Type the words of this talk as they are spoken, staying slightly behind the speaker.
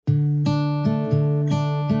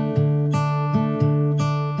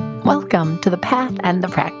Welcome to The Path and the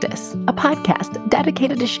Practice, a podcast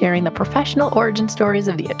dedicated to sharing the professional origin stories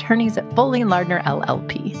of the attorneys at Foley & Lardner,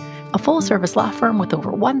 LLP, a full-service law firm with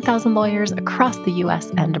over 1,000 lawyers across the U.S.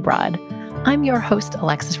 and abroad. I'm your host,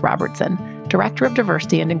 Alexis Robertson, Director of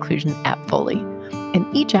Diversity and Inclusion at Foley. In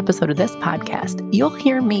each episode of this podcast, you'll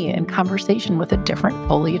hear me in conversation with a different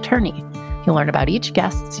Foley attorney. You'll learn about each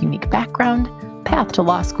guest's unique background, path to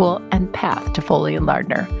law school, and path to Foley &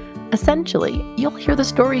 Lardner. Essentially, you'll hear the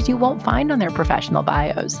stories you won't find on their professional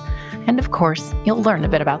bios. And of course, you'll learn a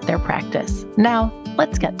bit about their practice. Now,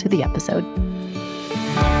 let's get to the episode.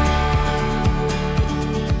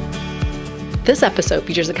 This episode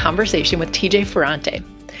features a conversation with TJ Ferrante.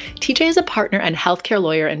 TJ is a partner and healthcare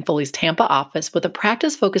lawyer in Foley's Tampa office with a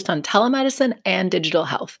practice focused on telemedicine and digital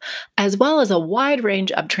health, as well as a wide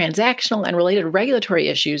range of transactional and related regulatory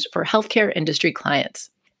issues for healthcare industry clients.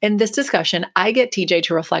 In this discussion, I get TJ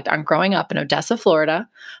to reflect on growing up in Odessa, Florida,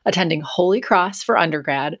 attending Holy Cross for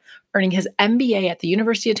undergrad, earning his M.B.A. at the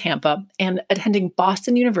University of Tampa, and attending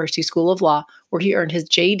Boston University School of Law, where he earned his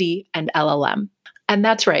J.D. and L.L.M. And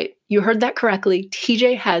that's right, you heard that correctly.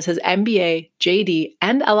 TJ has his M.B.A., J.D.,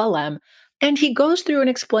 and L.L.M., and he goes through and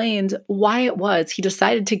explains why it was he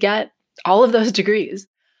decided to get all of those degrees.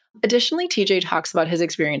 Additionally, TJ talks about his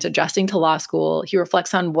experience adjusting to law school. He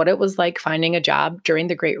reflects on what it was like finding a job during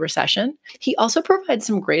the Great Recession. He also provides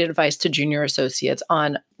some great advice to junior associates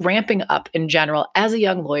on ramping up in general as a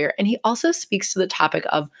young lawyer, and he also speaks to the topic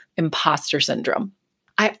of imposter syndrome.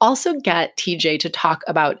 I also get TJ to talk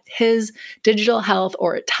about his digital health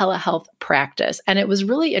or telehealth practice. And it was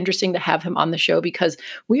really interesting to have him on the show because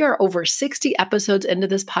we are over 60 episodes into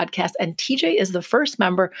this podcast, and TJ is the first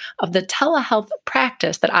member of the telehealth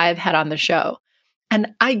practice that I've had on the show.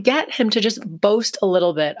 And I get him to just boast a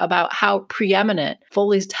little bit about how preeminent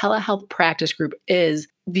Foley's telehealth practice group is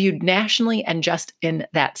viewed nationally and just in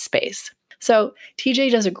that space. So TJ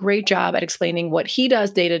does a great job at explaining what he does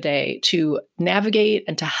day to day to navigate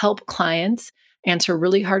and to help clients answer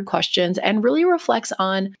really hard questions, and really reflects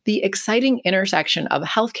on the exciting intersection of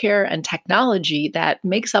healthcare and technology that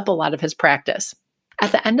makes up a lot of his practice.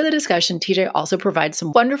 At the end of the discussion, TJ also provides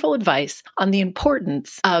some wonderful advice on the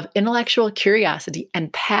importance of intellectual curiosity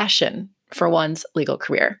and passion for one's legal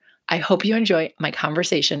career. I hope you enjoy my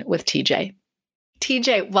conversation with TJ.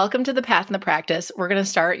 TJ, welcome to The Path and the Practice. We're going to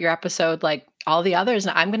start your episode like all the others,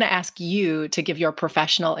 and I'm going to ask you to give your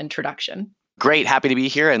professional introduction. Great. Happy to be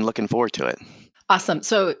here and looking forward to it. Awesome.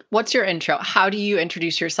 So what's your intro? How do you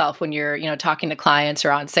introduce yourself when you're, talking to clients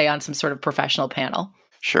or on some sort of professional panel?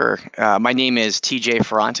 Sure. My name is TJ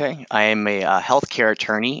Ferrante. I am a healthcare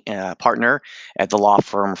attorney, partner at the law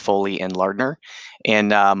firm Foley & Lardner. And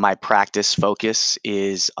my practice focus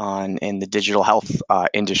is in the digital health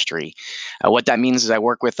industry. What that means is I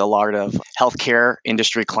work with a lot of healthcare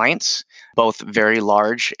industry clients, both very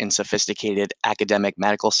large and sophisticated academic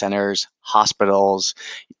medical centers, hospitals,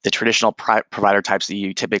 the traditional provider types that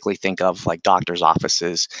you typically think of, like doctors'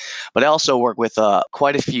 offices. But I also work with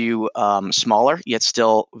quite a few smaller, yet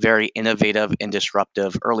still very innovative and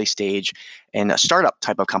disruptive early stage and startup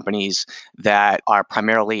type of companies that are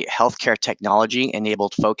primarily healthcare technology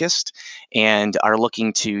enabled focused and are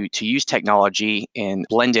looking to use technology and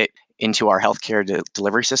blend it into our healthcare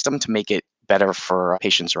delivery system to make it better for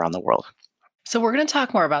patients around the world. So we're going to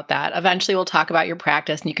talk more about that. Eventually, we'll talk about your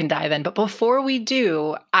practice and you can dive in. But before we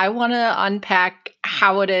do, I want to unpack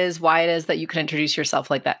how it is, why it is that you can introduce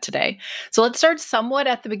yourself like that today. So let's start somewhat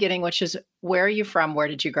at the beginning, which is, where are you from? Where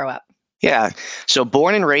did you grow up? Yeah, so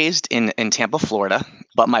born and raised in Tampa, Florida,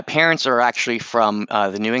 but my parents are actually from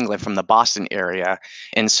the New England, from the Boston area.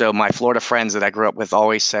 And so my Florida friends that I grew up with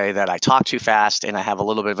always say that I talk too fast and I have a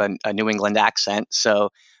little bit of a New England accent. So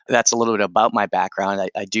that's a little bit about my background.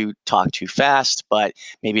 I do talk too fast, but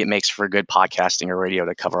maybe it makes for good podcasting or radio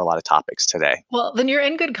to cover a lot of topics today. Well, then you're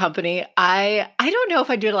in good company. I don't know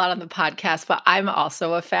if I do it a lot on the podcast, but I'm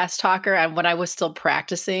also a fast talker. And when I was still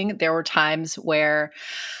practicing, there were times where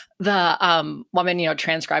the woman,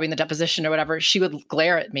 transcribing the deposition or whatever, she would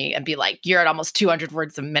glare at me and be like, "You're at almost 200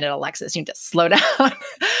 words a minute, Alexis. You need to slow down."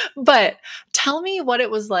 But tell me what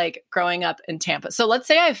it was like growing up in Tampa. So let's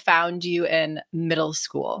say I found you in middle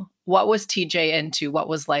school. What was TJ into? What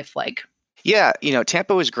was life like? Yeah,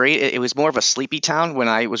 Tampa was great. It was more of a sleepy town when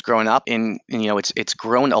I was growing up, and it's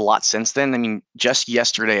grown a lot since then. I mean, just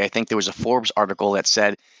yesterday, I think there was a Forbes article that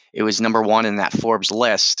said it was number one in that Forbes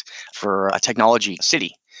list for a technology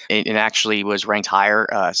city. It actually was ranked higher,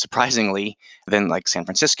 surprisingly, than like San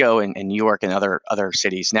Francisco and New York and other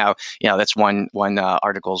cities. Now, that's one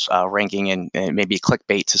article's ranking, and maybe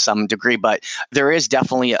clickbait to some degree, but there is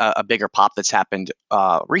definitely a bigger pop that's happened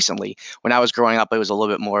recently. When I was growing up, it was a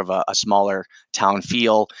little bit more of a smaller town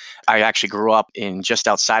feel. I actually grew up in just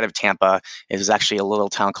outside of Tampa. It was actually a little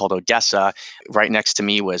town called Odessa. Right next to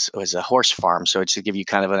me was a horse farm. So to give you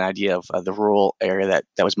kind of an idea of the rural area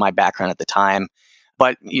that was my background at the time.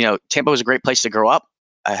 But Tampa was a great place to grow up.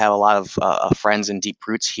 I have a lot of friends and deep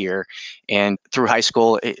roots here. And through high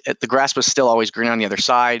school, the grass was still always green on the other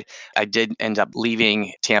side. I did end up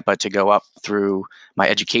leaving Tampa to go up through my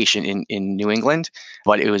education in New England,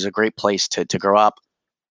 but it was a great place to grow up.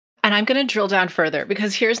 And I'm going to drill down further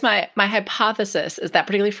because here's my hypothesis is that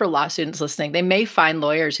particularly for law students listening, they may find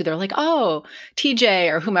lawyers who they're like, "Oh,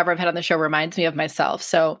 TJ or whomever I've had on the show reminds me of myself."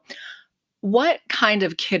 So, what kind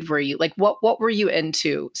of kid were you? Like what were you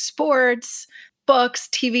into? Sports, books,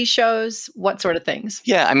 TV shows, what sort of things?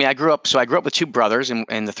 Yeah, I mean, I grew up with two brothers,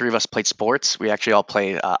 and the three of us played sports. We actually all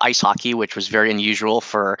played ice hockey, which was very unusual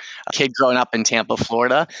for a kid growing up in Tampa,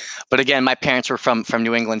 Florida. But again, my parents were from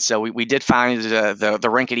New England, so we did find the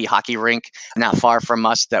rinkety hockey rink not far from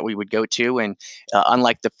us that we would go to. And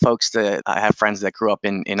unlike the folks that I have friends that grew up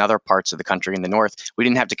in other parts of the country in the north, we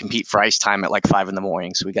didn't have to compete for ice time at like 5 in the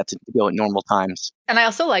morning, so we got to go at normal times. And I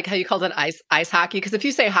also like how you called it ice hockey because if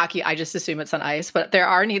you say hockey, I just assume it's on ice. But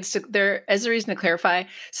there is a reason to clarify.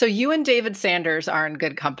 So you and David Sanders are in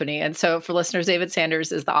good company. And so for listeners, David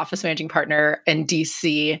Sanders is the office managing partner in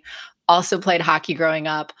DC. Also played hockey growing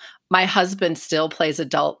up. My husband still plays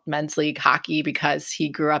adult men's league hockey because he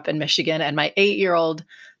grew up in Michigan, and my 8-year-old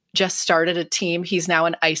just started a team. He's now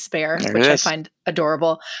an ice bear, There it which I is. find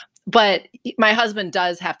adorable. But my husband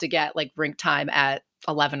does have to get like rink time at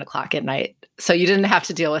 11 o'clock at night. So you didn't have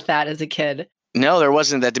to deal with that as a kid. No, there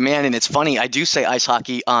wasn't that demand, and it's funny. I do say ice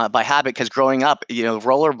hockey by habit because growing up,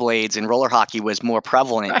 rollerblades and roller hockey was more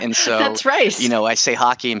prevalent, and so That's right. I say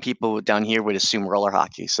hockey, and people down here would assume roller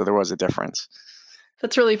hockey. So there was a difference.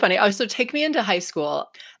 That's really funny. Oh, so take me into high school.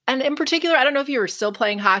 And in particular, I don't know if you were still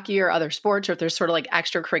playing hockey or other sports or if there's sort of like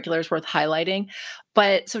extracurriculars worth highlighting.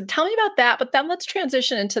 But so tell me about that. But then let's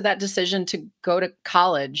transition into that decision to go to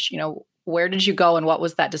college. Where did you go and what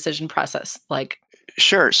was that decision process like?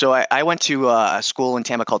 Sure. So I went to a school in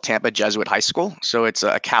Tampa called Tampa Jesuit High School. So it's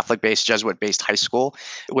a Catholic-based, Jesuit-based high school,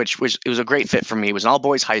 it was a great fit for me. It was an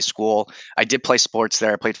all-boys high school. I did play sports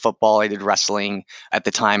there. I played football. I did wrestling at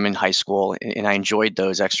the time in high school, and I enjoyed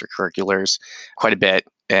those extracurriculars quite a bit.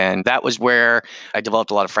 And that was where I developed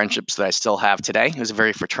a lot of friendships that I still have today. It was a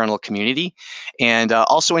very fraternal community, and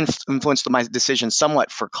also influenced my decision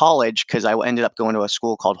somewhat for college because I ended up going to a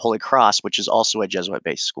school called Holy Cross, which is also a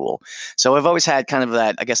Jesuit-based school. So I've always had kind of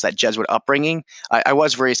that, I guess, that Jesuit upbringing. I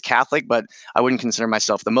was raised Catholic, but I wouldn't consider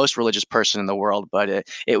myself the most religious person in the world. But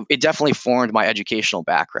it definitely formed my educational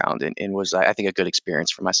background, and was, I think, a good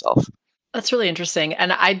experience for myself. That's really interesting.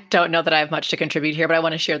 And I don't know that I have much to contribute here, but I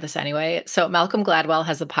want to share this anyway. So, Malcolm Gladwell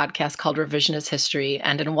has a podcast called Revisionist History.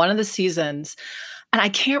 And in one of the seasons, and I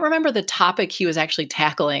can't remember the topic he was actually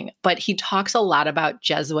tackling, but he talks a lot about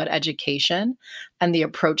Jesuit education and the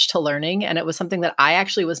approach to learning. And it was something that I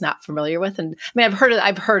actually was not familiar with. And I mean,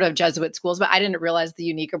 I've heard of Jesuit schools, but I didn't realize the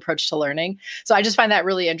unique approach to learning. So I just find that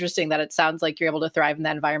really interesting that it sounds like you're able to thrive in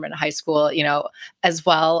that environment in high school, as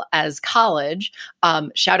well as college.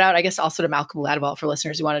 Shout out, I guess, also to Malcolm Gladwell for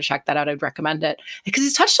listeners who want to check that out. I'd recommend it because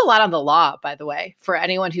he's touched a lot on the law, by the way. For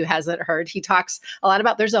anyone who hasn't heard, he talks a lot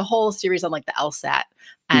about, there's a whole series on like the LSAT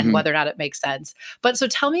and hmm whether or not it makes sense. But so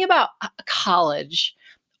tell me about college.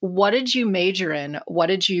 What did you major in? What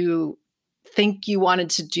did you think you wanted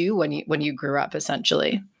to do when you grew up,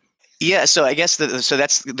 essentially? Yeah, so I guess so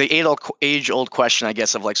that's the age old question, I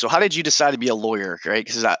guess, of like, so how did you decide to be a lawyer, right?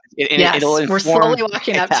 Because it'll Yes, we're inform, slowly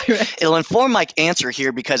walking up yeah, to it. it'll inform my answer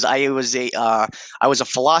here because I was a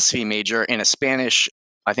philosophy major in a Spanish.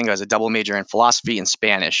 I think I was a double major in philosophy and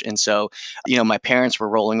Spanish, and so my parents were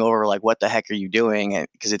rolling over like, "What the heck are you doing?"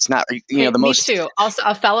 Because it's not Hey, the me most. too. Also,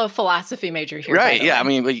 a fellow philosophy major here, by Right. the Yeah. I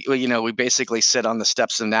way. mean, we basically sit on the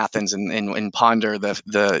steps in Athens and ponder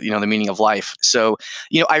the meaning of life. So,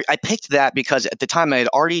 I picked that because at the time I had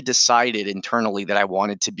already decided internally that I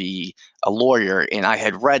wanted to be a lawyer, and I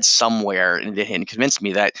had read somewhere and it had convinced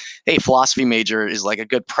me that, hey, philosophy major is like a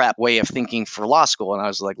good prep way of thinking for law school. And I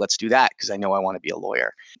was like, let's do that because I know I want to be a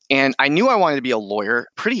lawyer. And I knew I wanted to be a lawyer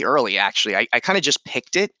pretty early, actually. I kind of just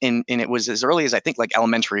picked it, and it was as early as I think like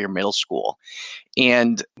elementary or middle school.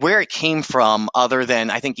 And where it came from, other than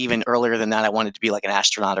I think even earlier than that, I wanted to be like an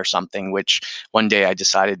astronaut or something, which one day I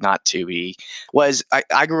decided not to be, was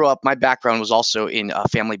I grew up, my background was also in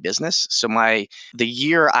family business. So the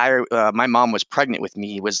year my mom was pregnant with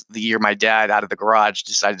me was the year my dad out of the garage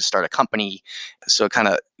decided to start a company. So kind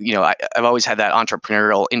of, I've always had that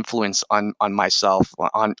entrepreneurial influence on myself,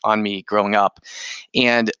 on me growing up.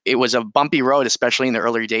 And it was a bumpy road, especially in the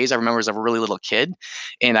early days. I remember as a really little kid.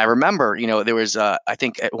 And I remember, there was, I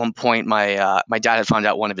think at one point my dad had found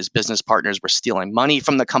out one of his business partners were stealing money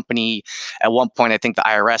from the company. At one point, I think the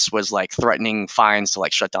IRS was like threatening fines to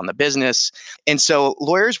like shut down the business. And so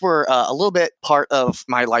lawyers were a little bit part of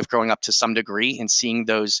my life growing up to some degree, and seeing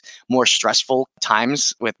those more stressful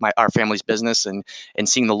times with our family's business, and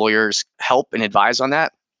seeing the lawyers help and advise on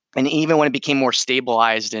that. And even when it became more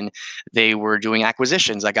stabilized and they were doing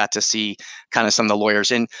acquisitions, I got to see kind of some of the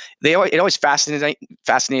lawyers, and it always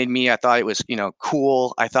fascinated me. I thought it was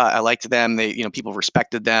cool. I thought I liked them. They people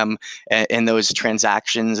respected them in those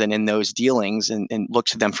transactions and in those dealings, and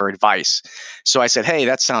looked to them for advice. So I said, hey,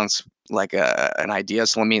 that sounds like an idea.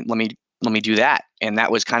 So let me do that. And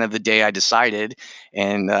that was kind of the day I decided,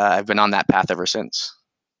 and I've been on that path ever since.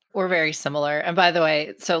 We're very similar. And by the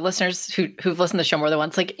way, so listeners who've listened to the show more than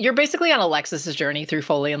once, like you're basically on Alexis's journey through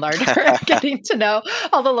Foley and Lardner, getting to know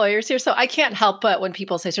all the lawyers here. So I can't help but when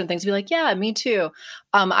people say certain things, be like, yeah, me too.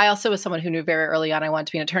 I also was someone who knew very early on I wanted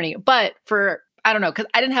to be an attorney, but I don't know, because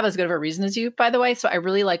I didn't have as good of a reason as you, by the way. So I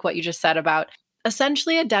really like what you just said about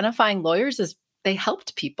essentially identifying lawyers as they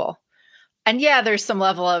helped people. And yeah, there's some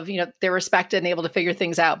level of, they're respected and able to figure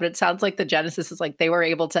things out. But it sounds like the genesis is like they were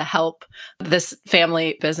able to help this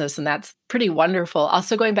family business. And that's pretty wonderful.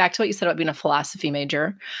 Also, going back to what you said about being a philosophy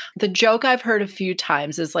major, the joke I've heard a few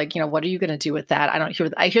times is like, what are you going to do with that?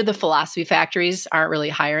 I hear the philosophy factories aren't really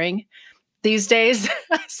hiring these days.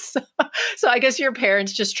 so I guess your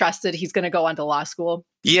parents just trusted he's going to go on to law school.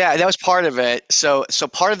 Yeah, that was part of it. So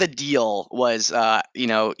part of the deal was,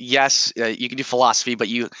 yes, you can do philosophy, but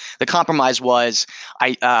the compromise was,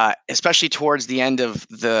 especially towards the end of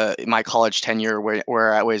my college tenure,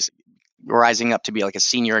 where I was rising up to be like a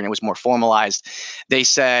senior and it was more formalized. They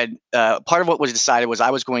said part of what was decided was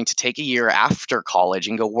I was going to take a year after college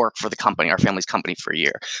and go work for the company, our family's company, for a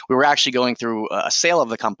year. We were actually going through a sale of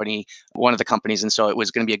the company, one of the companies, and so it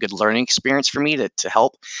was going to be a good learning experience for me to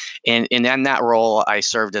help. And in that role, I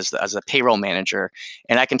served as a payroll manager,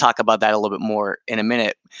 and I can talk about that a little bit more in a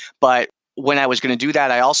minute. But when I was going to do that,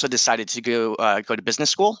 I also decided to go to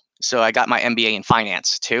business school. So I got my M.B.A. in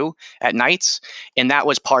finance too at nights, and that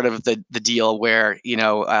was part of the deal where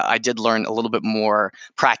I did learn a little bit more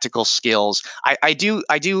practical skills. I do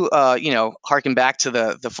harken back to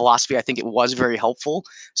the philosophy. I think it was very helpful,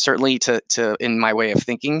 certainly to in my way of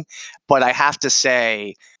thinking. But I have to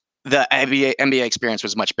say, the MBA experience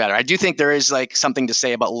was much better. I do think there is like something to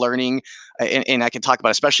say about learning, and I can talk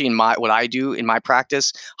about, especially in what I do in my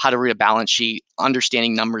practice, how to read a balance sheet,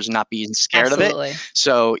 understanding numbers, and not being scared of it. Absolutely.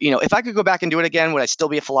 So, if I could go back and do it again, would I still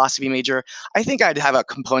be a philosophy major? I think I'd have a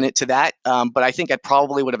component to that, but I think I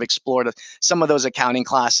probably would have explored some of those accounting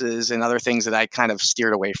classes and other things that I kind of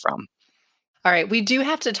steered away from. All right. We do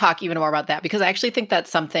have to talk even more about that because I actually think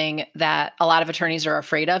that's something that a lot of attorneys are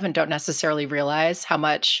afraid of and don't necessarily realize how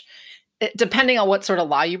much, depending on what sort of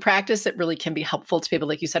law you practice, it really can be helpful to be able,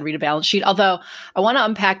 like you said, read a balance sheet. Although I want to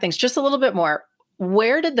unpack things just a little bit more.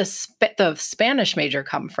 Where did the Spanish major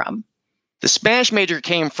come from? The Spanish major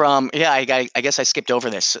came from, yeah, I guess I skipped over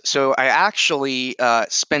this. So I actually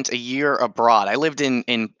spent a year abroad. I lived in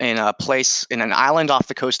a place, in an island off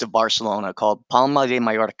the coast of Barcelona called Palma de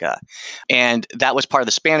Mallorca. And that was part of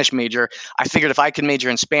the Spanish major. I figured if I could major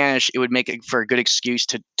in Spanish, it would make it for a good excuse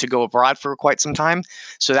to go abroad for quite some time.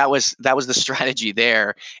 So that was the strategy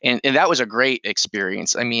there. And that was a great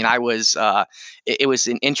experience. I mean, it was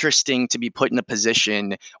an interesting to be put in a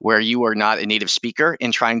position where you are not a native speaker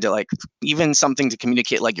and trying to like even something to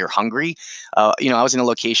communicate like you're hungry. I was in a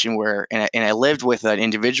location where, and I lived with an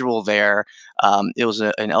individual there. It was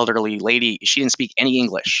an elderly lady. She didn't speak any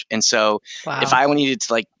English. And so if Wow. I needed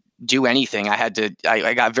to like do anything,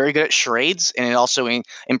 I got very good at charades, and it also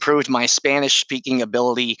improved my Spanish speaking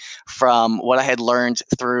ability from what I had learned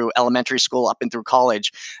through elementary school up and through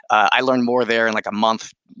college. I learned more there in like a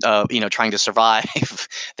month trying to survive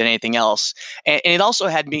than anything else. And it also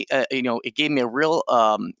had me, it gave me a real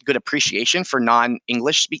good appreciation for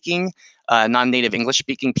non-English speaking, non-native English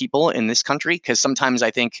speaking people in this country, because sometimes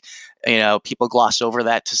I think people gloss over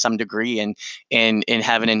that to some degree, and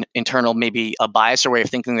have an internal, maybe a bias or way of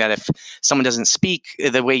thinking that if someone doesn't speak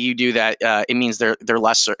the way you do, that it means they're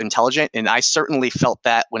less intelligent. And I certainly felt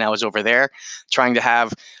that when I was over there, trying to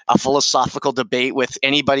have a philosophical debate with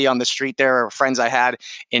anybody on the street there, or friends I had,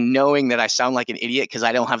 and knowing that I sound like an idiot because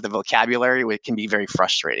I don't have the vocabulary, it can be very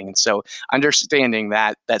frustrating. And so understanding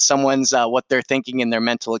that someone's what they're thinking and their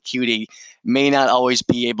mental acuity may not always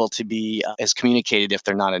be able to be as communicated if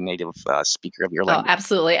they're not a native speaker of your Oh, language.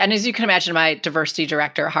 absolutely. And as you can imagine, my diversity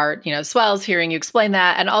director heart, swells hearing you explain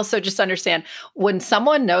that. And also just understand, when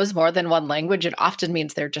someone knows more than one language, it often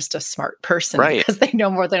means they're just a smart person Right. because they know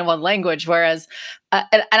more than one language. Whereas,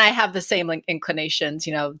 and I have the same inclinations,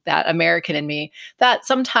 that American in me, that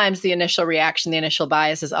sometimes the initial reaction, the initial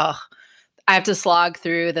bias is, oh, I have to slog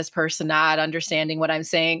through this person not understanding what I'm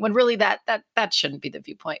saying, when really that shouldn't be the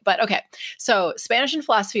viewpoint. But okay. So Spanish and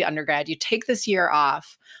philosophy undergrad, you take this year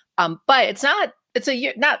off. But it's a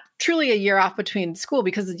year, not truly a year off between school,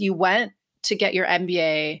 because you went to get your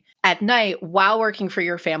MBA at night while working for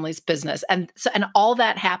your family's business. And all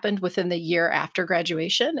that happened within the year after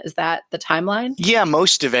graduation. Is that the timeline? Yeah,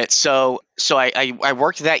 most of it. So I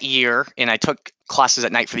worked that year, and I took classes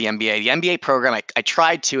at night for the MBA. The MBA program, I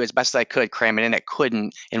tried to, as best I could, cram it in. I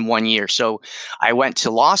couldn't in one year. So I went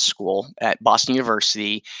to law school at Boston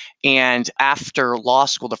University. And after law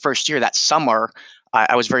school, the first year, that summer,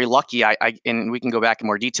 I was very lucky. And we can go back in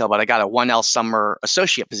more detail, but I got a 1L summer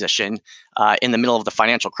associate position in the middle of the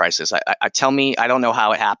financial crisis. Tell me, I don't know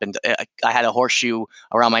how it happened. I had a horseshoe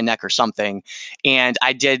around my neck or something. And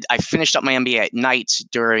I finished up my MBA at night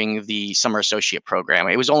during the summer associate program.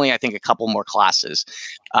 It was only, I think, a couple more classes.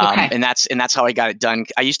 Okay. And that's how I got it done.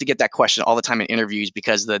 I used to get that question all the time in interviews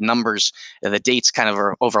because the numbers, the dates kind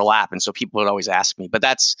of overlap. And so people would always ask me, but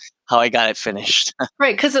that's how I got it finished.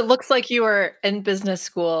 Right, because it looks like you were in business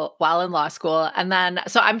school while in law school, and then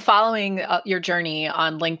so I'm following your journey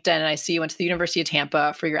on LinkedIn, and I see you went to the University of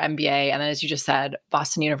Tampa for your MBA, and then, as you just said,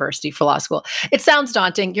 Boston University for law school. It sounds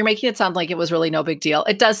daunting. You're making it sound like it was really no big deal.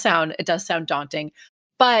 It does sound daunting,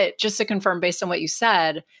 but just to confirm, based on what you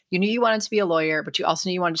said, you knew you wanted to be a lawyer, but you also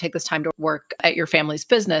knew you wanted to take this time to work at your family's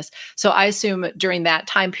business. So I assume during that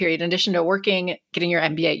time period, in addition to working, getting your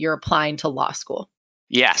MBA, you're applying to law school.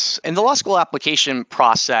 Yes, and the law school application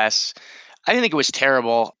process, I didn't think it was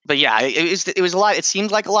terrible, but yeah, it was a lot. It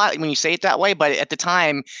seemed like a lot when you say it that way, but at the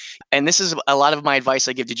time, and this is a lot of my advice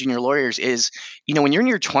I give to junior lawyers is, when you're in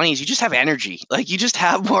your 20s, you just have energy. Like, you just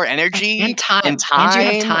have more energy And and time, and you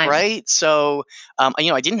have time, time. right? So,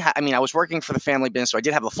 I didn't have. I mean, I was working for the family business, so I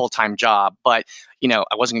did have a full-time job, but I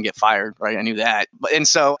wasn't gonna get fired, right? I knew that, and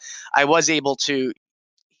so I was able to.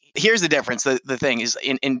 Here's the difference. The thing is,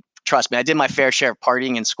 in trust me, I did my fair share of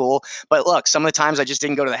partying in school. But look, some of the times I just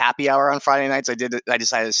didn't go to the happy hour on Friday nights. I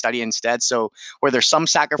decided to study instead. So were there some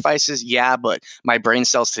sacrifices? Yeah, but my brain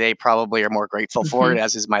cells today probably are more grateful for it, Mhm.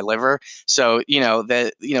 as is my liver. So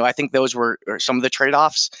I think those were some of the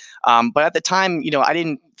trade-offs. But at the time, I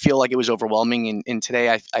didn't feel like it was overwhelming. And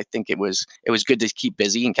today, I think it was good to keep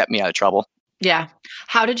busy and kept me out of trouble. Yeah.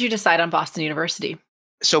 How did you decide on Boston University?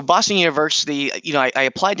 So Boston University, I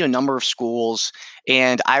applied to a number of schools,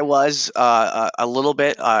 and I was a little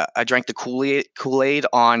bit. I drank the Kool-Aid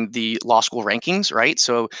on the law school rankings, right?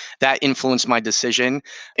 So that influenced my decision.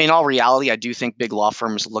 In all reality, I do think big law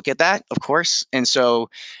firms look at that, of course, and so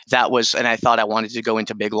and I thought I wanted to go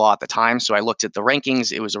into big law at the time. So I looked at the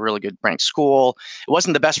rankings. It was a really good ranked school. It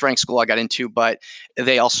wasn't the best ranked school I got into, but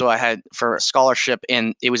I had for a scholarship,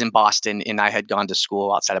 and it was in Boston, and I had gone to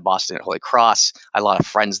school outside of Boston at Holy Cross. I had a lot of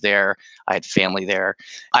friends there. I had family there.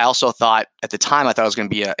 I also thought at the time I was going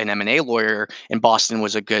to be an M&A lawyer, and Boston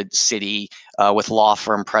was a good city with law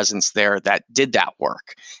firm presence there that did that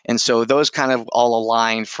work. And so those kind of all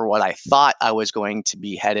aligned for what I thought I was going to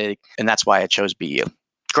be headed, and that's why I chose BU.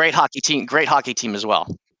 Great hockey team as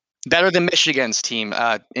well. Better than Michigan's team,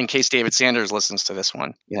 in case David Sanders listens to this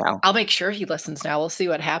one. I'll make sure he listens now. We'll see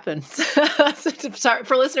what happens. Sorry,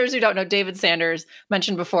 for listeners who don't know, David Sanders,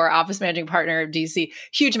 mentioned before, office managing partner of DC,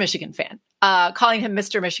 huge Michigan fan. Calling him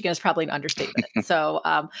Mr. Michigan is probably an understatement. So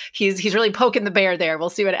he's really poking the bear there.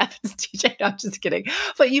 We'll see what happens, TJ. No, I'm just kidding.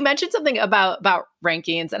 But you mentioned something about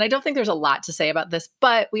rankings, and I don't think there's a lot to say about this,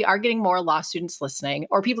 but we are getting more law students listening,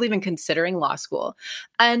 or people even considering law school.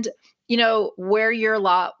 And where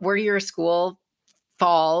your school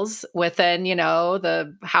falls within,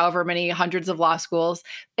 the however many hundreds of law schools,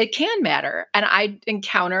 it can matter. And I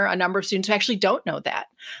encounter a number of students who actually don't know that.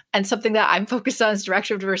 And something that I'm focused on as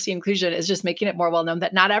director of diversity and inclusion is just making it more well known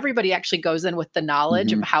that not everybody actually goes in with the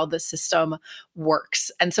knowledge of Mhm. how the system works.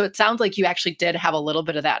 And so it sounds like you actually did have a little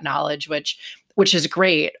bit of that knowledge, which is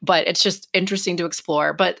great, but it's just interesting to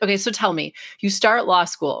explore. But okay, so tell me, you start law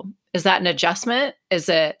school. Is that an adjustment? Is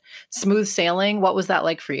it smooth sailing? What was that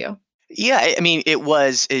like for you? Yeah, I mean,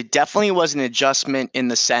 it definitely was an adjustment in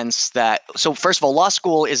the sense that, so first of all, law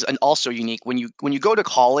school is also unique. When you go to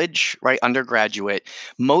college, right, undergraduate,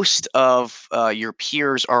 most of your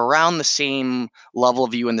peers are around the same level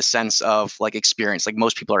of you in the sense of like experience. Like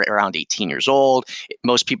most people are around 18 years old.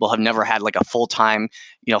 Most people have never had like a full time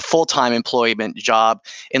employment job.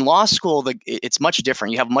 In law school, it's much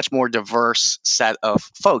different. You have a much more diverse set of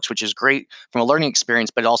folks, which is great from a learning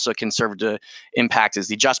experience, but also can serve to impact is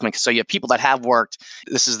the adjustment. So you have people that have worked,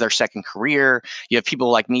 this is their second career. You have people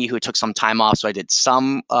like me who took some time off. So I did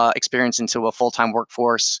some experience into a full time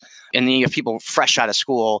workforce. And then you have people fresh out of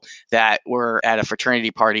school that were at a fraternity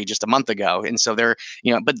party just a month ago. And so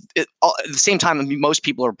but at the same time, I mean, most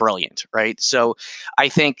people are brilliant, right? So I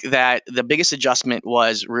think that the biggest adjustment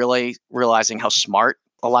was really realizing how smart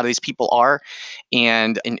a lot of these people are,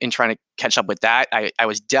 and in trying to catch up with that, I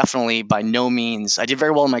was definitely by no means, I did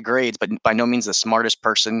very well in my grades, but by no means the smartest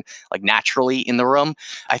person like naturally in the room.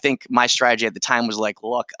 I think my strategy at the time was like,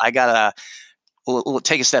 look, I gotta we'll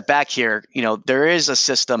take a step back here. There is a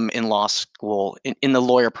system in law school, in the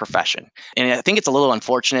lawyer profession. And I think it's a little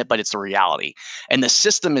unfortunate, but it's a reality. And the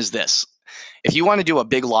system is this: if you want to do a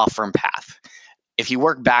big law firm path, if you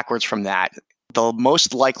work backwards from that, the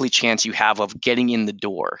most likely chance you have of getting in the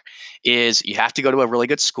door is you have to go to a really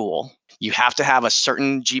good school. You have to have a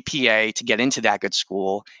certain GPA to get into that good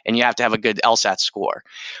school, and you have to have a good LSAT score.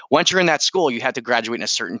 Once you're in that school, you have to graduate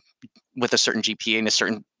with a certain GPA and a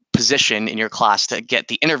certain position in your class to get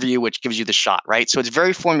the interview, which gives you the shot, right? So it's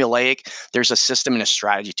very formulaic. There's a system and a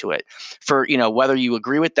strategy to it. For whether you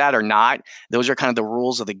agree with that or not, those are kind of the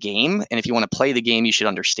rules of the game. And if you want to play the game, you should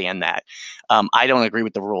understand that. I don't agree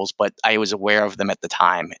with the rules, but I was aware of them at the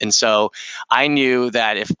time, and so I knew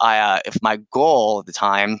that if my goal at the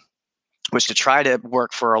time was to try to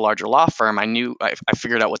work for a larger law firm, I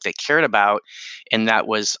figured out what they cared about, and that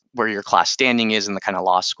was where your class standing is in the kind of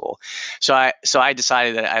law school. So I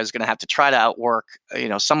decided that I was going to have to try to outwork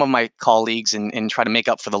some of my colleagues, and try to make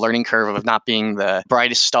up for the learning curve of not being the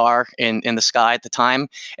brightest star in the sky at the time,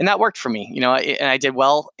 and that worked for me. And I did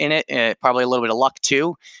well in it. Probably a little bit of luck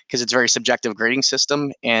too, because it's a very subjective grading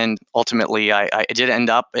system, and ultimately I did end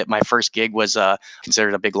up at my first gig was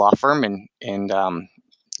considered a big law firm, and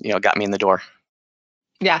got me in the door.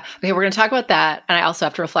 Yeah. Okay, we're going to talk about that. And I also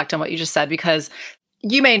have to reflect on what you just said because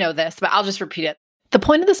you may know this, but I'll just repeat it. The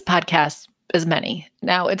point of this podcast is many.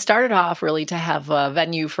 Now, it started off really to have a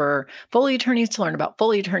venue for Foley attorneys to learn about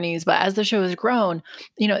Foley attorneys, but as the show has grown,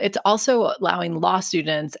 it's also allowing law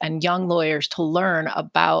students and young lawyers to learn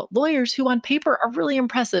about lawyers who on paper are really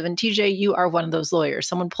impressive. And TJ, you are one of those lawyers.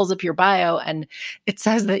 Someone pulls up your bio and it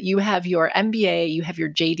says that you have your M.B.A, you have your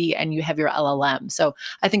JD, and you have your L.L.M. So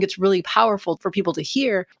I think it's really powerful for people to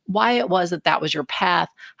hear why it was that was your path,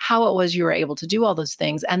 how it was you were able to do all those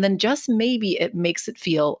things. And then just maybe it makes it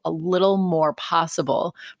feel a little more possible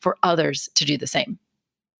for others to do the same.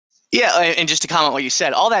 Yeah, and just to comment on what you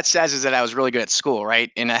said, all that says is that I was really good at school, right?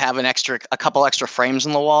 And I have a couple extra frames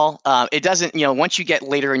on the wall. It doesn't, once you get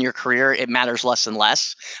later in your career, it matters less and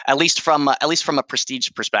less. At least from a prestige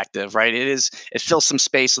perspective, right? It fills some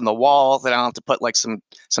space on the wall that I don't have to put like some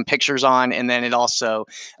pictures on, and then it also,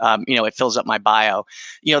 it fills up my bio.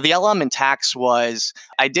 The L.L.M in tax was,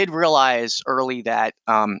 I did realize early that,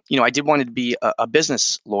 I did want to be a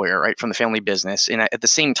business lawyer, right, from the family business, and at the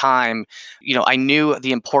same time, I knew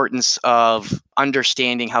the importance of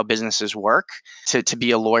understanding how businesses work. To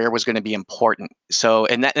be a lawyer was going to be important. So,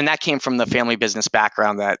 and that came from the family business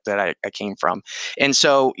background that I came from. And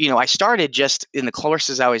so, I started just in the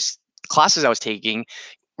classes I was taking,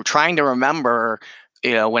 trying to remember,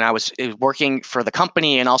 when I was working for the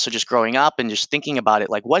company, and also just growing up and just thinking about it,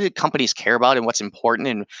 like what did companies care about and what's important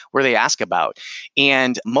and where they ask about.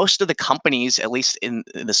 And most of the companies, at least in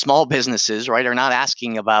the small businesses, right, are not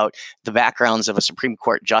asking about the backgrounds of a Supreme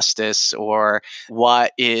Court justice, or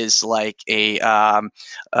what is like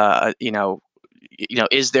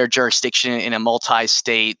is there jurisdiction in a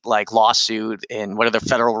multi-state like lawsuit, and what are the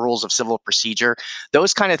federal rules of civil procedure?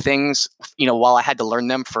 Those kind of things, while I had to learn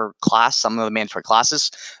them for class, some of the mandatory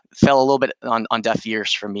classes fell a little bit on deaf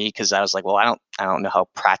ears for me, because I was like, well, I don't know how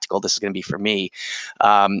practical this is going to be for me.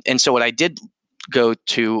 And so what I did go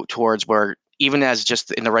towards were even as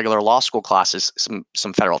just in the regular law school classes,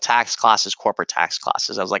 some federal tax classes, corporate tax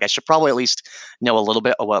classes. I was like, I should probably at least know a little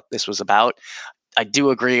bit of what this was about. I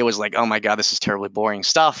do agree. It was like, oh my God, this is terribly boring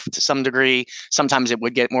stuff to some degree. Sometimes it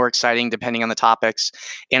would get more exciting depending on the topics.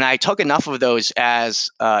 And I took enough of those as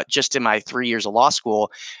just in my 3 years of law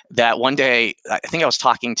school that one day, I think I was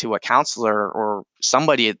talking to a counselor or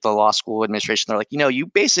somebody at the law school administration. They're like, you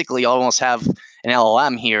basically almost have an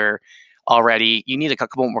LLM here already. You need a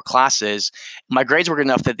couple more classes. My grades were good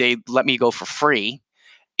enough that they let me go for free.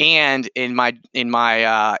 And in my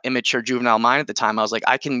immature juvenile mind at the time, I was like,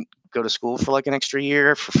 I can go to school for like an extra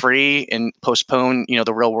year for free and postpone,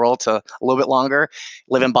 the real world to a little bit longer,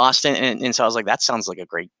 live in Boston. And so I was like, that sounds like a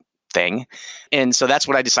great thing. And so that's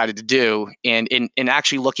what I decided to do. And in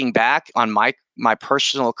actually looking back on my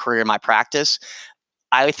personal career, my practice,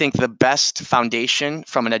 I think the best foundation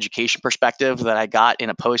from an education perspective that I got in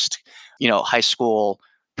a post, high school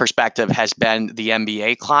perspective has been the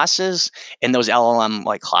M.B.A classes and those L.L.M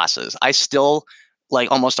like classes. I still like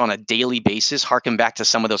almost on a daily basis harken back to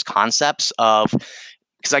some of those concepts of,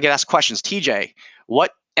 because I get asked questions, TJ,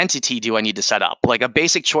 what entity do I need to set up? Like a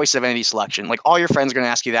basic choice of entity selection. Like all your friends are going to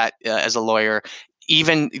ask you that as a lawyer.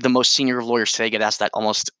 Even the most senior of lawyers today get asked that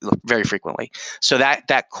almost very frequently. So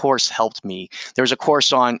that course helped me. There's a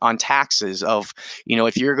course on taxes of,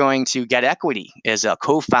 if you're going to get equity as a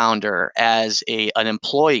co-founder, as an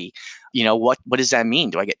employee, what does that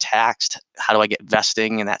mean? Do I get taxed? How do I get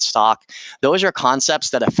vesting in that stock? Those are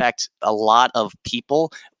concepts that affect a lot of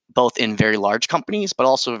people, both in very large companies, but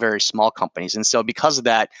also very small companies. And so because of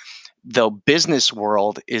that, the business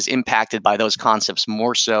world is impacted by those concepts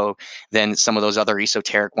more so than some of those other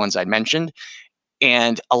esoteric ones I mentioned.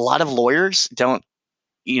 And a lot of lawyers don't,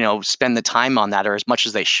 spend the time on that or as much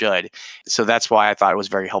as they should. So that's why I thought it was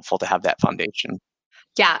very helpful to have that foundation.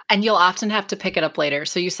 Yeah, and you'll often have to pick it up later.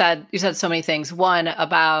 So you said so many things. One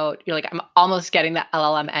about you're like, I'm almost getting the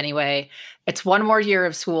LLM anyway. It's one more year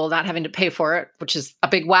of school, not having to pay for it, which is a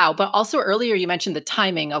big wow. But also earlier you mentioned the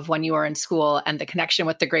timing of when you were in school and the connection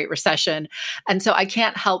with the Great Recession. And so I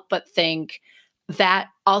can't help but think that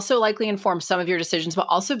also likely informs some of your decisions, but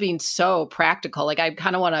also being so practical. Like I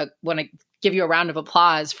kind of want to give you a round of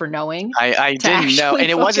applause for knowing I to didn't know, actually and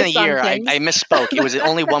it wasn't a focus on year. I things. misspoke. It was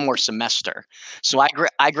only one more semester. So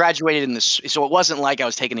I graduated in this. So it wasn't like I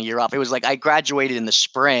was taking a year off. It was like I graduated in the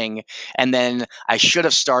spring, and then I should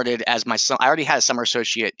have started as my son. I already had a summer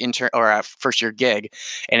associate intern or a first year gig,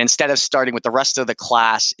 and instead of starting with the rest of the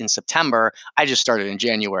class in September, I just started in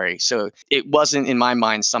January. So it wasn't in my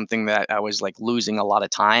mind something that I was like losing a lot of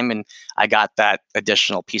time, and I got that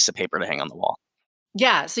additional piece of paper to hang on the wall.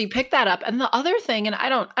 Yeah, so you pick that up. And the other thing, and I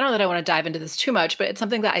don't know that I want to dive into this too much, but it's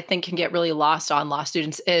something that I think can get really lost on law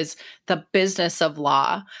students is the business of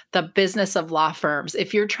law, the business of law firms.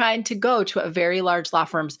 If you're trying to go to a very large law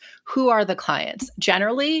firms, who are the clients?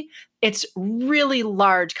 Generally, it's really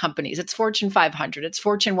large companies. It's Fortune 500, it's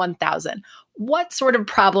Fortune 1000. What sort of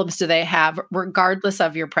problems do they have regardless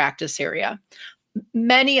of your practice area?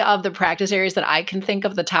 Many of the practice areas that I can think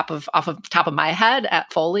of off of the top of my head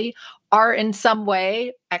at Foley are in some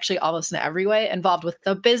way, actually almost in every way, involved with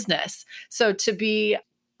the business. So to be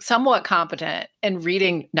somewhat competent in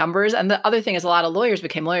reading numbers, and the other thing is a lot of lawyers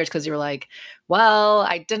became lawyers because you were like, well,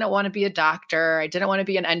 I didn't want to be a doctor, I didn't want to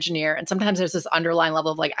be an engineer, and sometimes there's this underlying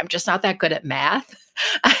level of like, I'm just not that good at math.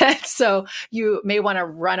 And so you may want to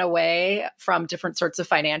run away from different sorts of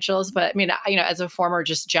financials. But I mean, as a former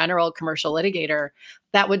just general commercial litigator,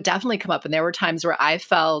 that would definitely come up. And there were times where I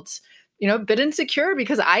felt, a bit insecure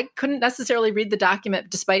because I couldn't necessarily read the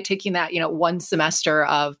document despite taking that, one semester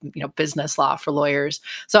of, business law for lawyers.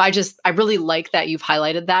 So I really like that you've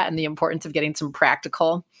highlighted that and the importance of getting some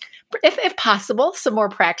practical, if possible, some more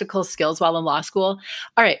practical skills while in law school.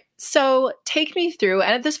 All right. So take me through,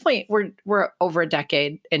 and at this point, we're over a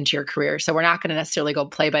decade into your career, so we're not going to necessarily go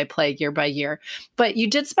play by play, year by year. But you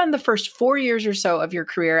did spend the first 4 years or so of your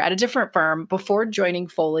career at a different firm before joining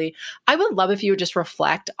Foley. I would love if you would just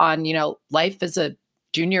reflect on, life as a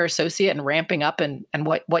junior associate and ramping up and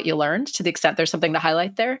what you learned to the extent there's something to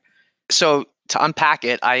highlight there. So to unpack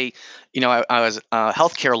it, I was a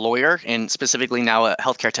healthcare lawyer and specifically now a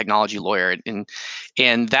healthcare technology lawyer,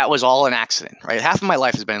 and that was all an accident, right? Half of my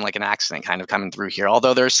life has been like an accident, kind of coming through here.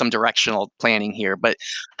 Although there's some directional planning here, but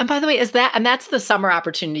And by the way, that's the summer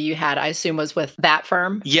opportunity you had, I assume, was with that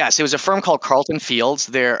firm? yes, it was a firm called Carlton Fields.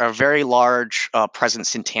 They're a very large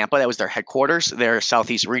presence in Tampa. That was their headquarters. They're a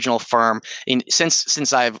Southeast regional firm. And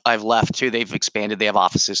since I've left too, they've expanded. They have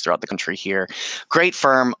offices throughout the country here. Great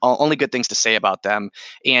firm. Only good things to say about them.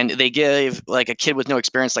 And they give like a kid with no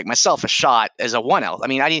experience like myself a shot as a 1L. I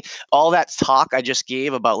mean, I need all that talk I just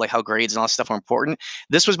gave about like how grades and all that stuff are important.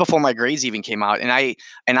 This was before my grades even came out, and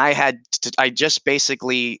I just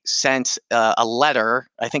basically sent a letter.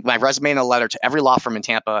 I think my resume and a letter to every law firm in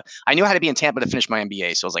Tampa. I knew I had to be in Tampa to finish my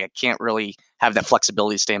M.B.A, so I was like, I can't really have that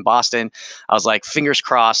flexibility to stay in Boston. I was like, fingers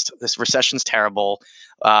crossed, this recession's terrible,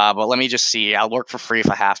 but let me just see. I'll work for free if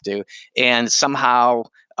I have to. And somehow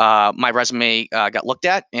my resume got looked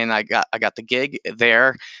at, and I got the gig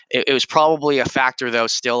there. It was probably a factor, though,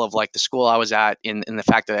 still of like the school I was at, in the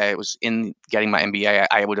fact that I was in getting my MBA.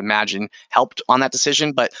 I would imagine helped on that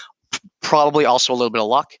decision, but probably also a little bit of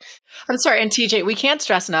luck. I'm sorry. And TJ, we can't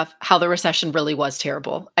stress enough how the recession really was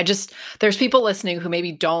terrible. There's people listening who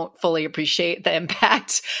maybe don't fully appreciate the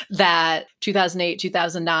impact that 2008,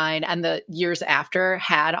 2009, and the years after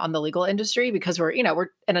had on the legal industry, because we're in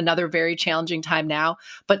another very challenging time now.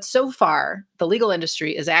 But so far, the legal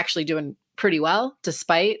industry is actually doing pretty well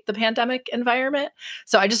despite the pandemic environment.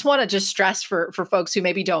 So I just want to stress for folks who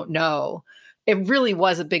maybe don't know, it really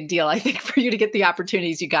was a big deal, I think, for you to get the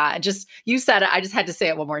opportunities you got. And you said it, I just had to say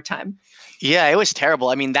it one more time. Yeah, it was terrible.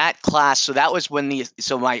 I mean, that class, so that was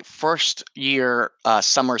so my first year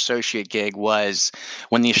summer associate gig was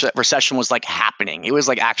when the recession was like happening. It was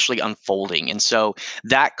like actually unfolding. And so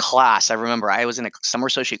that class, I remember I was in a summer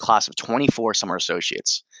associate class of 24 summer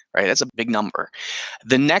associates, right? That's a big number.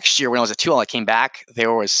 The next year when I was at 2L, I came back,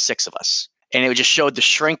 there was 6 of us. And it just showed the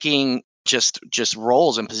shrinking just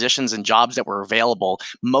roles and positions and jobs that were available.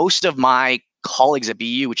 Most of my colleagues at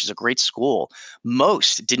BU, which is a great school,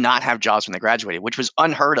 most did not have jobs when they graduated, which was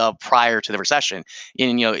unheard of prior to the recession.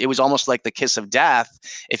 And it was almost like the kiss of death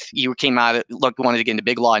if you came out, wanted to get into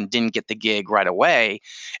big law and didn't get the gig right away.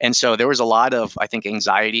 And so there was a lot of, I think,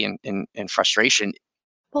 anxiety and frustration.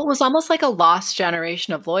 Well, it was almost like a lost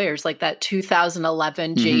generation of lawyers, like that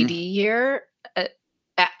 2011 Mhm. JD year. Uh,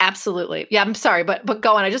 Absolutely. Yeah, I'm sorry, but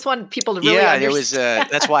go on. I just want people to really Yeah, there was. understand.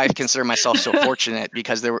 That's why I consider myself so fortunate,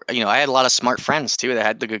 because there were, I had a lot of smart friends too that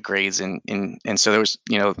had the good grades, and so there was,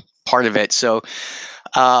 part of it. So,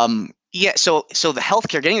 yeah, so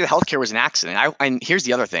getting into healthcare was an accident. And here's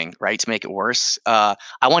the other thing, right? To make it worse, I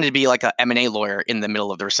wanted to be like a M&A lawyer in the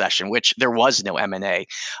middle of the recession, which there was no M&A.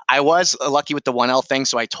 I was lucky with the 1L thing,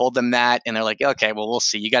 so I told them that, and they're like, okay, well, we'll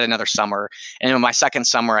see. You got another summer. And in my second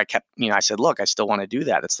summer, I said, look, I still want to do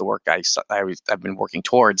that. It's the work I've been working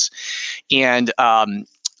towards. And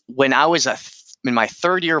when I was in my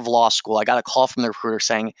third year of law school, I got a call from the recruiter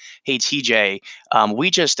saying, "Hey, TJ, we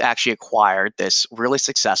just actually acquired this really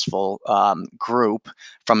successful group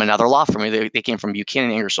from another law firm. They came from Buchanan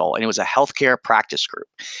Ingersoll, and it was a healthcare practice group.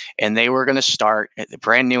 And they were going to start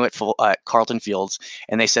brand new at Carlton Fields.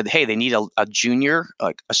 And they said, hey, they need a junior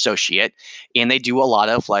associate, and they do a lot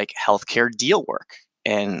of like healthcare deal work."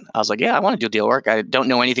 And I was like, yeah, I want to do deal work. I don't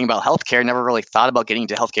know anything about healthcare, never really thought about getting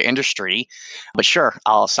into healthcare industry, but sure,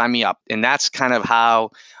 I'll sign me up. And that's kind of how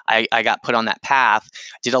I got put on that path.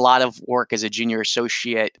 Did a lot of work as a junior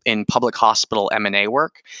associate in public hospital M&A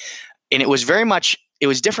work. And it was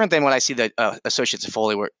different than what I see the associates at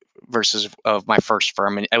Foley were versus of my first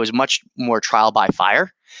firm. And it was much more trial by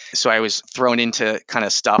fire. So I was thrown into kind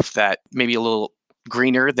of stuff that maybe a little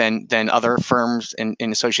greener than other firms and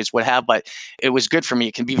associates would have, but it was good for me.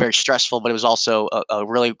 It can be very stressful, but it was also a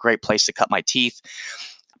really great place to cut my teeth.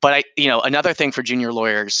 But another thing for junior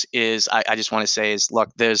lawyers is I just want to say is,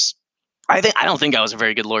 look, I don't think I was a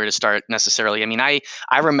very good lawyer to start necessarily. I mean, I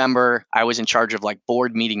remember I was in charge of like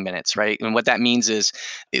board meeting minutes, right? And what that means is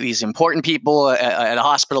these important people at a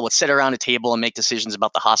hospital would sit around a table and make decisions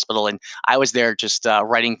about the hospital, and I was there just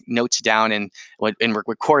writing notes down and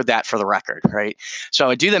record that for the record, right? So I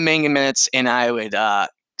would do the meeting minutes, and I would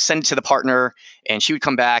send it to the partner, and she would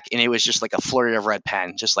come back, and it was just like a flurry of red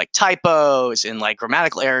pen, just like typos and like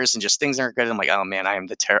grammatical errors and just things that aren't good. I'm like, oh man, I am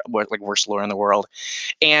the worst lawyer in the world.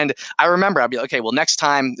 And I remember I'd be like, okay, well, next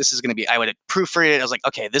time this is going to be, I would proofread it. I was like,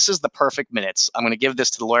 okay, this is the perfect minutes. I'm going to give this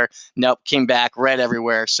to the lawyer. Nope, came back, red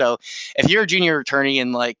everywhere. So if you're a junior attorney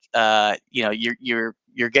and like,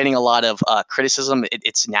 you're getting a lot of criticism,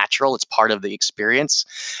 it's natural. It's part of the experience.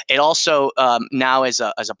 It also, now as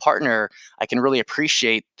a partner, I can really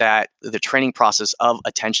appreciate that the training process of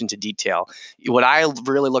attention to detail. What I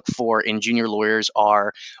really look for in junior lawyers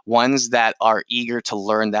are ones that are eager to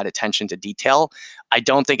learn that attention to detail. I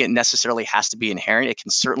don't think it necessarily has to be inherent. It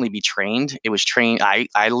can certainly be trained. It was trained.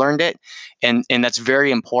 I learned it, and that's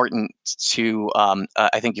very important to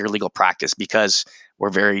I think your legal practice, because we're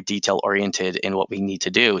very detail oriented in what we need to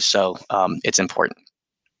do. So it's important.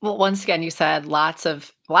 Well, once again, you said lots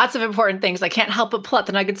of Lots of important things. I can't help but pull out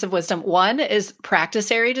the nuggets of wisdom. One is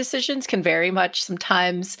practice area decisions can very much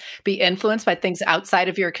sometimes be influenced by things outside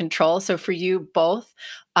of your control. So for you both,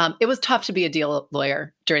 it was tough to be a deal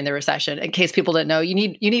lawyer during the recession. In case people didn't know, you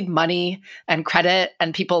need money and credit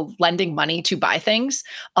and people lending money to buy things.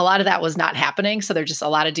 A lot of that was not happening, so there's just a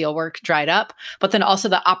lot of deal work dried up. But then also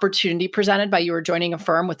the opportunity presented by you were joining a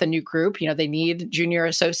firm with a new group. They need junior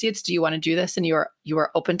associates. Do you want to do this? And you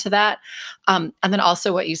are open to that. And then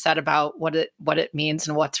also what you said about what it means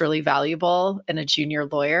and what's really valuable in a junior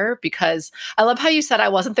lawyer, because I love how you said I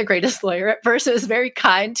wasn't the greatest lawyer at first. It was very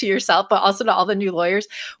kind to yourself, but also to all the new lawyers,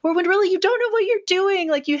 where when really you don't know what you're doing,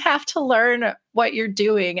 like you have to learn what you're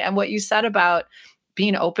doing. And what you said about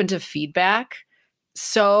being open to feedback,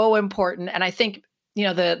 so important. And I think,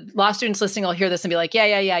 the law students listening will hear this and be like, yeah,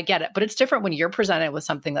 I get it. But it's different when you're presented with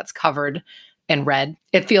something that's covered in red.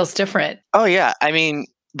 It feels different. Oh yeah, I mean,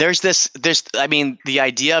 the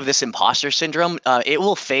idea of this imposter syndrome, it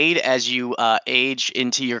will fade as you age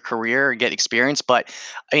into your career and get experience. But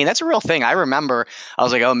I mean, that's a real thing. I remember I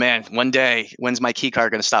was like, oh man, one day, when's my key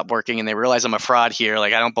card going to stop working? And they realize I'm a fraud here.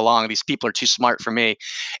 Like I don't belong. These people are too smart for me.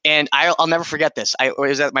 And I'll never forget this. I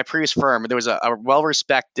was at my previous firm. There was a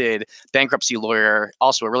well-respected bankruptcy lawyer,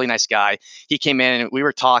 also a really nice guy. He came in and we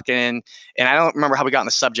were talking, and I don't remember how we got on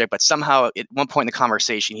the subject, but somehow at one point in the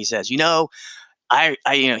conversation, he says,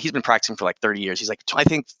 he's been practicing for like 30 years. He's like, I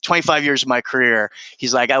think 25 years of my career.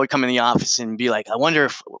 He's like, I would come in the office and be like, I wonder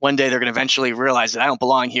if one day they're going to eventually realize that I don't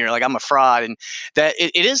belong here. Like I'm a fraud. And that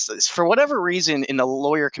it is, for whatever reason in the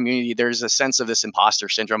lawyer community, there's a sense of this imposter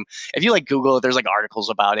syndrome. If you like Google it, there's like articles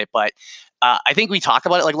about it, but I think we talk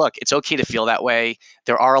about it like, look, it's okay to feel that way.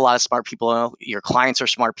 There are a lot of smart people. Your clients are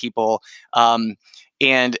smart people.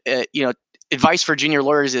 And advice for junior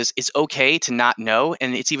lawyers is it's okay to not know,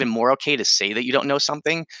 and it's even more okay to say that you don't know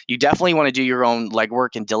something. You definitely want to do your own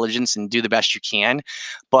legwork and diligence and do the best you can.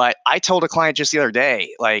 But I told a client just the other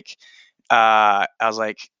day, like, I was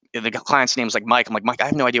like, the client's name was like Mike. I'm like, Mike, I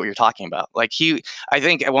have no idea what you're talking about. Like I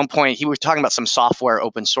think at one point he was talking about some software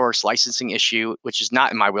open source licensing issue, which is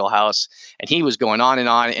not in my wheelhouse. And he was going on. And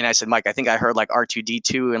I said, Mike, I think I heard like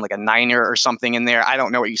R2D2 and like a niner or something in there. I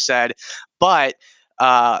don't know what you said, but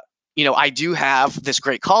I do have this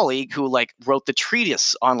great colleague who like wrote the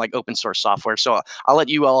treatise on like open source software. So I'll let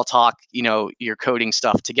you all talk, your coding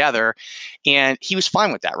stuff together. And he was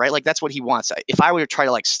fine with that, right? Like that's what he wants. If I were to try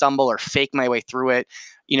to like stumble or fake my way through it,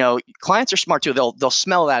 clients are smart too. They'll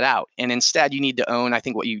smell that out. And instead you need to own, I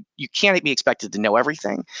think, what you can't be expected to know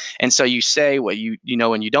everything. And so you say what you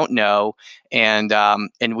know and you don't know. And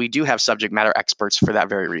we do have subject matter experts for that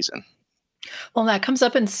very reason. Well, that comes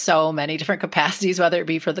up in so many different capacities, whether it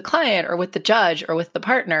be for the client or with the judge or with the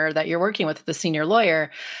partner that you're working with, the senior lawyer.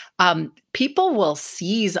 People will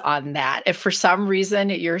seize on that. If for some reason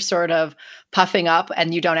you're sort of puffing up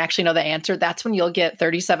and you don't actually know the answer, that's when you'll get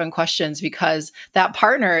 37 questions, because that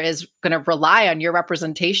partner is going to rely on your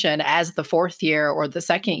representation as the fourth year or the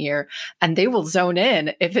second year, and they will zone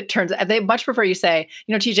in if it turns. They much prefer you say,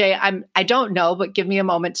 TJ, I don't know, but give me a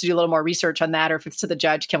moment to do a little more research on that. Or if it's to the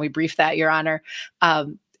judge, can we brief that, Your Honor?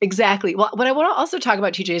 Exactly. Well, what I want to also talk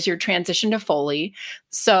about, TJ, is your transition to Foley.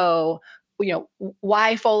 So,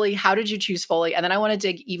 why Foley? How did you choose Foley? And then I want to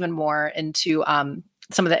dig even more into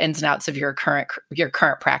some of the ins and outs of your current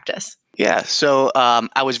practice. Yeah, so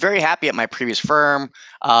I was very happy at my previous firm.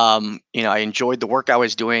 I enjoyed the work I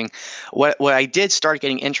was doing. What I did start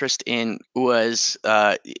getting interest in was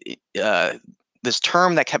this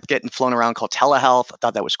term that kept getting flown around called telehealth. I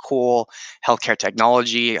thought that was cool. Healthcare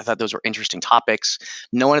technology. I thought those were interesting topics.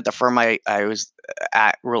 No one at the firm I was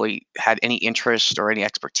at really had any interest or any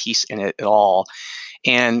expertise in it at all.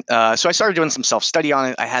 And so I started doing some self-study on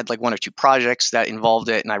it. I had like one or two projects that involved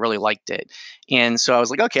it, and I really liked it. And so I was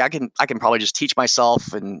like, okay, I can probably just teach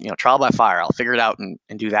myself, and trial by fire. I'll figure it out and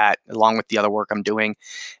do that along with the other work I'm doing.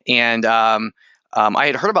 And I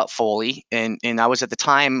had heard about Foley, and I was at the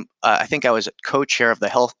time, I think I was co-chair of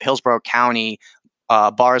the Hillsborough County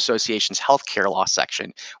Bar Association's healthcare law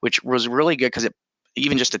section, which was really good because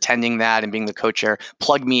even just attending that and being the co-chair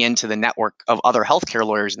plugged me into the network of other healthcare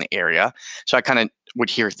lawyers in the area. So I kind of would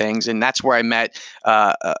hear things, and that's where I met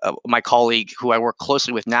my colleague who I work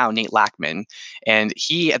closely with now, Nate Lackman. And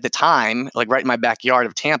he, at the time, like right in my backyard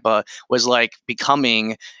of Tampa, was like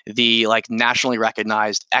becoming the like nationally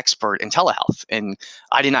recognized expert in telehealth. And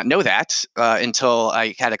I did not know that until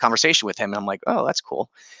I had a conversation with him. And I'm like, oh, that's cool.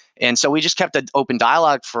 And so we just kept an open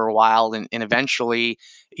dialogue for a while, and eventually,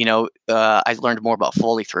 I learned more about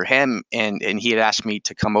Foley through him, and he had asked me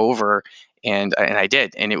to come over and I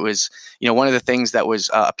did. And it was, one of the things that was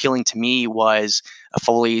appealing to me was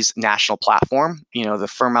Foley's national platform. The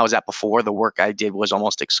firm I was at before, the work I did was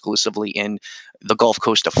almost exclusively in the Gulf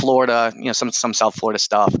Coast of Florida, some South Florida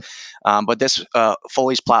stuff. But this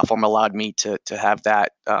Foley's platform allowed me to have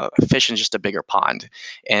that fish in just a bigger pond,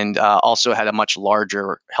 and also had a much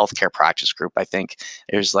larger healthcare practice group. I think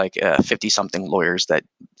there's like 50 something lawyers that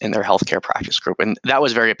in their healthcare practice group, and that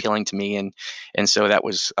was very appealing to me. And so that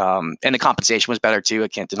was, and the compensation was better too. I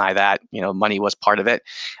can't deny that. Money was part of it.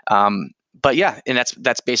 But yeah, and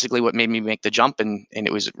that's basically what made me make the jump, and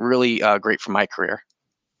it was really great for my career.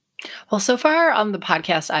 Well, so far on the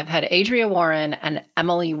podcast, I've had Adria Warren and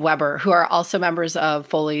Emily Weber, who are also members of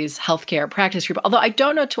Foley's healthcare practice group. Although I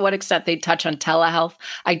don't know to what extent they touch on telehealth.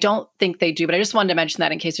 I don't think they do, but I just wanted to mention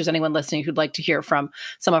that in case there's anyone listening who'd like to hear from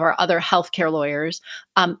some of our other healthcare lawyers.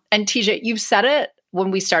 And TJ, you've said it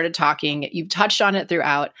when we started talking, you've touched on it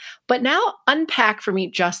throughout, but now unpack for me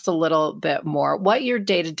just a little bit more what your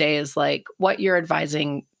day-to-day is like, what you're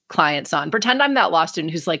advising clients on. Pretend I'm that law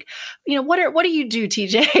student who's like, what do you do,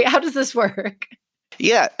 TJ? How does this work?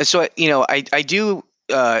 Yeah, so I do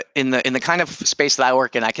in the kind of space that I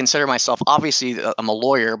work in. I consider myself, obviously I'm a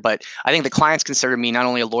lawyer, but I think the clients consider me not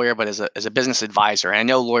only a lawyer but as a business advisor. And I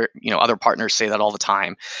know other partners say that all the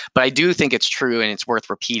time, but I do think it's true, and it's worth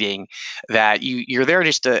repeating that you're there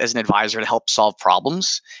just as an advisor to help solve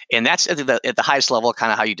problems, and that's at the highest level,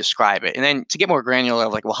 kind of how you describe it. And then to get more granular,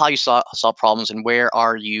 like, well, how you solve problems and where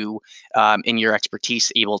are you in your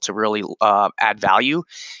expertise able to really add value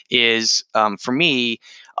is, for me,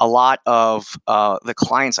 a lot of the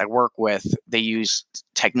clients I work with, they use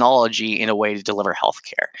technology in a way to deliver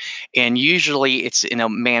healthcare. And usually it's in a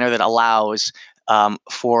manner that allows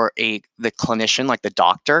for the clinician, like the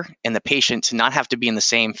doctor, and the patient to not have to be in the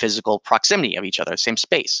same physical proximity of each other, same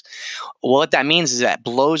space. Well, what that means is that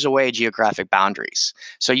blows away geographic boundaries.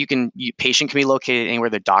 So patient can be located anywhere,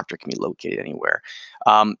 the doctor can be located anywhere.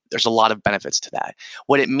 There's a lot of benefits to that.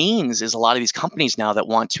 What it means is a lot of these companies now that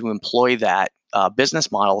want to employ that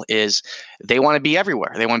business model is they want to be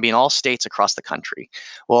everywhere. They want to be in all states across the country.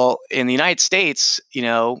 Well, in the United States,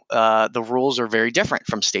 the rules are very different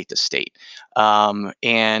from state to state,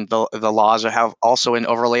 and the laws have also an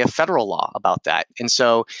overlay of federal law about that. And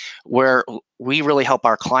so, where we really help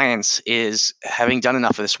our clients is, having done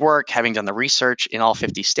enough of this work, having done the research in all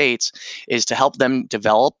 50 states, is to help them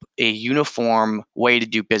develop a uniform way to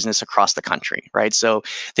do business across the country, right? So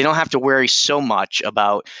they don't have to worry so much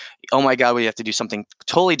about, oh my God, we have to do something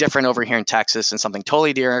totally different over here in Texas and something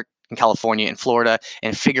totally different in California and Florida,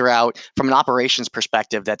 and figure out from an operations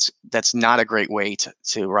perspective that's not a great way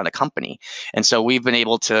to run a company. And so we've been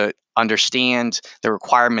able to understand the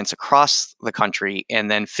requirements across the country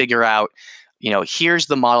and then figure out, here's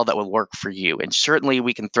the model that will work for you. And certainly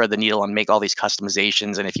we can thread the needle and make all these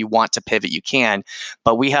customizations. And if you want to pivot, you can.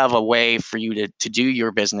 But we have a way for you to do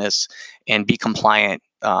your business and be compliant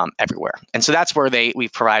everywhere. And so that's where we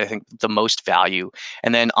provide, I think, the most value.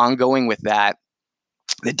 And then ongoing with that,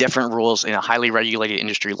 the different rules in a highly regulated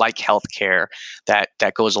industry like healthcare that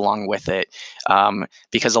goes along with it,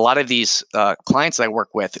 because a lot of these clients that I work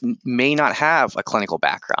with may not have a clinical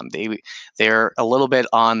background. They're a little bit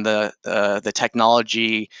on the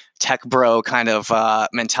technology tech bro kind of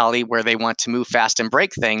mentality, where they want to move fast and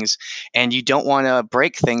break things, and you don't want to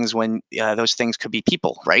break things when those things could be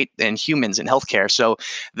people, right, and humans in healthcare. So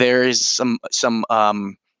there is some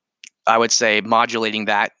I would say modulating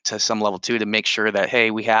that to some level too, to make sure that, hey,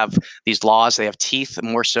 we have these laws, they have teeth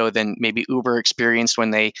more so than maybe Uber experienced when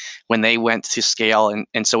they went to scale.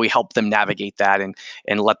 And so we help them navigate that and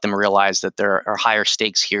let them realize that there are higher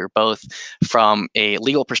stakes here, both from a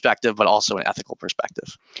legal perspective, but also an ethical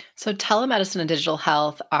perspective. So telemedicine and digital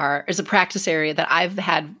health is a practice area that I've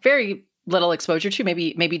had very little exposure to,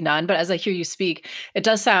 maybe none. But as I hear you speak, it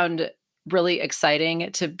does sound really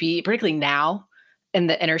exciting to be, particularly now, in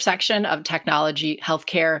the intersection of technology,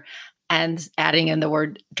 healthcare, and adding in the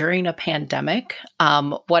word during a pandemic.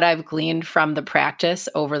 What I've gleaned from the practice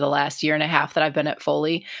over the last year and a half that I've been at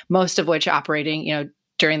Foley, most of which operating,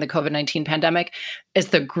 during the COVID-19 pandemic,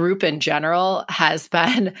 is the group in general has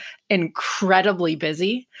been incredibly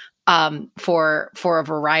busy for a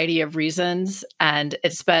variety of reasons, and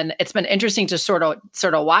it's been interesting to sort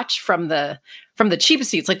of watch from the cheap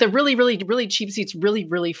seats, like the really, really, really cheap seats, really,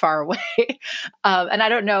 really far away. And I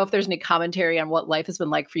don't know if there's any commentary on what life has been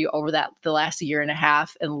like for you over the last year and a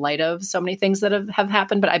half in light of so many things that have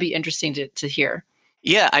happened, but I'd be interesting to hear.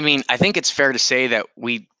 Yeah, I mean, I think it's fair to say that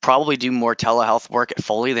we probably do more telehealth work at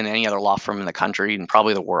Foley than any other law firm in the country and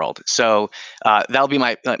probably the world. So that'll be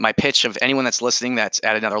my pitch of anyone that's listening that's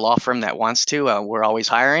at another law firm that wants to. We're always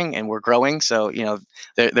hiring and we're growing, so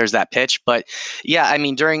there's that pitch. But yeah, I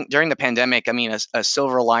mean, during the pandemic, I mean, a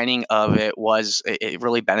silver lining of it was it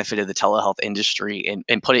really benefited the telehealth industry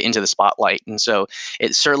and put it into the spotlight. And so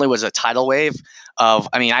it certainly was a tidal wave of.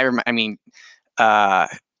 I mean, uh,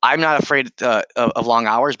 I'm not afraid of long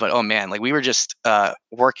hours, but oh man, like we were just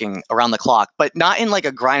working around the clock, but not in like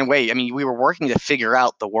a grind way. I mean, we were working to figure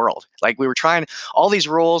out the world. Like we were trying all these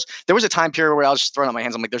rules. There was a time period where I was just throwing up my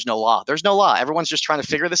hands. I'm like, there's no law. There's no law. Everyone's just trying to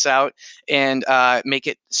figure this out and make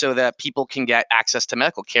it so that people can get access to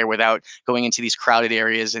medical care without going into these crowded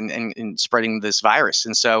areas and spreading this virus.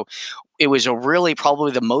 And so it was a really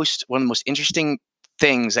probably the most one of the most interesting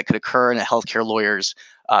things that could occur in a healthcare lawyer's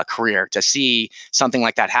career to see something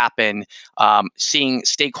like that happen, seeing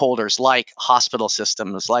stakeholders like hospital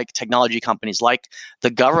systems, like technology companies, like the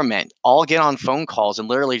government all get on phone calls and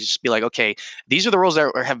literally just be like, okay, these are the rules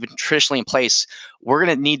that have been traditionally in place. We're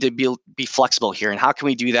going to need to be flexible here. And how can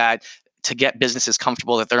we do that? To get businesses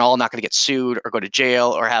comfortable that they're all not going to get sued or go to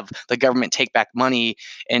jail or have the government take back money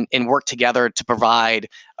and work together to provide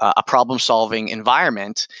a problem solving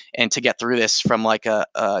environment and to get through this from like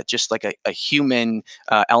just like a human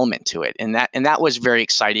element to it, and that was very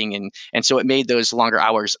exciting, and so it made those longer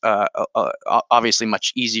hours obviously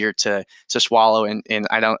much easier to swallow, and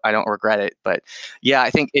I don't regret it. But yeah,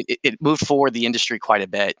 I think it moved forward the industry quite a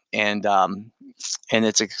bit, and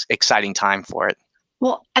it's an exciting time for it.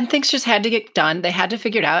 Well, and things just had to get done. They had to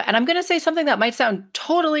figure it out. And I'm going to say something that might sound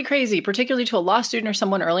totally crazy, particularly to a law student or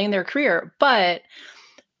someone early in their career, but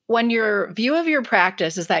when your view of your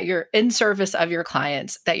practice is that you're in service of your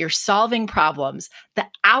clients, that you're solving problems, the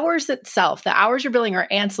hours itself, the hours you're billing are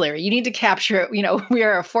ancillary. You need to capture, we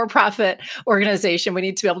are a for-profit organization. We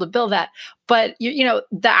need to be able to bill that. But the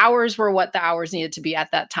hours were what the hours needed to be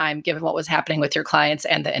at that time, given what was happening with your clients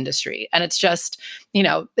and the industry. And it's just,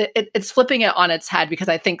 it's flipping it on its head, because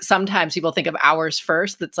I think sometimes people think of hours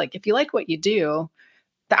first. That's like, if you like what you do,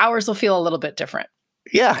 the hours will feel a little bit different.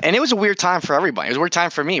 Yeah, and it was a weird time for everybody. It was a weird time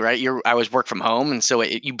for me, right? I was work from home, and so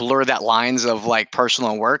you blur that lines of like personal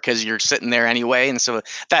and work because you're sitting there anyway, and so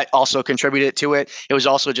that also contributed to it. It was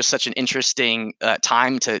also just such an interesting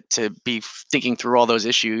time to be thinking through all those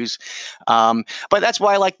issues. But that's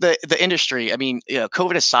why I like the industry. I mean,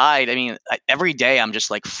 COVID aside, I mean, every day I'm just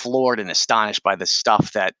like floored and astonished by the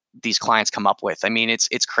stuff that these clients come up with. I mean,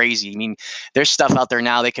 it's crazy. I mean, there's stuff out there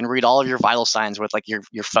now they can read all of your vital signs with like your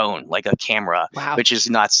phone, like a camera, Wow. which is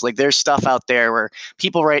nuts. Like there's stuff out there where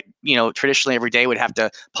people, right, traditionally every day would have to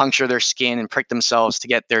puncture their skin and prick themselves to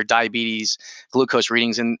get their diabetes glucose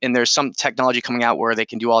readings, and there's some technology coming out where they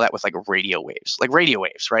can do all that with like radio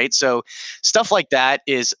waves, right? So stuff like that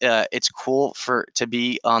is it's cool for to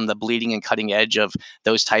be on the bleeding and cutting edge of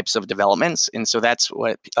those types of developments, and so that's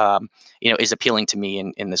what is appealing to me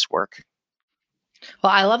in this work.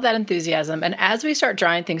 Well, I love that enthusiasm. And as we start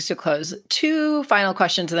drawing things to close, two final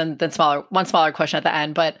questions, and then one smaller question at the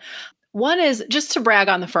end. But one is just to brag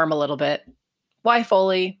on the firm a little bit. Why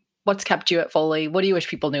Foley? What's kept you at Foley? What do you wish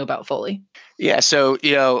people knew about Foley? Yeah, so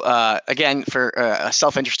again, for a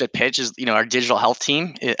self-interested pitch is our digital health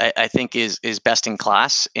team. I think is best in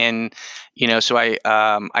class, and so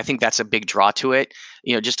I think that's a big draw to it.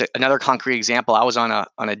 Just another concrete example. I was on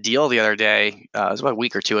a deal the other day. It was about a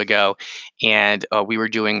week or two ago, and we were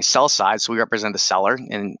doing sell side, so we represent the seller,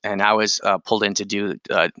 and I was pulled in to do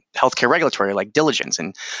healthcare regulatory like diligence,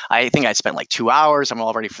 and I think I spent like 2 hours. I'm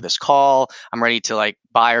all ready for this call. I'm ready to like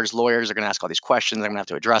buyers, lawyers are going to ask all these questions. I'm going to have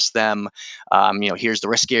to address them. Here's the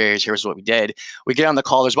risk areas. Here's what we did. We get on the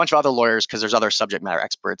call. There's a bunch of other lawyers because there's other subject matter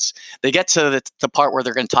experts. They get to the part where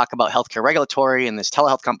they're going to talk about healthcare regulatory and this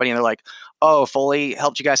telehealth company, and they're like, "Oh, Foley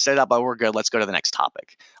helped you guys set it up, but we're good. Let's go to the next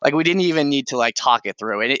topic." Like we didn't even need to like talk it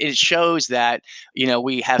through, and it shows that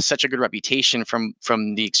we have such a good reputation from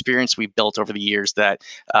the experience we've built over the years that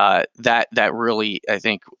that really I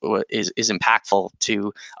think is impactful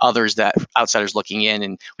to others that outsiders looking in,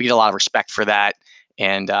 and we get a lot of respect for that,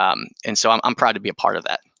 and so I'm proud to be a part of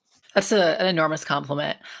that. That's an enormous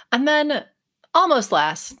compliment. And then, almost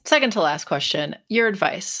second to last question, your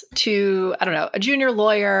advice to, I don't know, a junior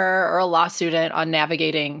lawyer or a law student on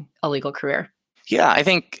navigating a legal career. Yeah,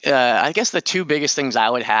 I guess the two biggest things I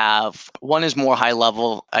would have, one is more high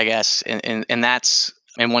level, I guess, and that's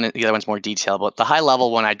and the other one's more detailed. But the high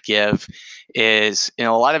level one I'd give is a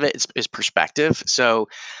lot of it is perspective. So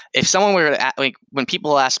if someone were to like when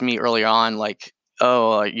people ask me early on like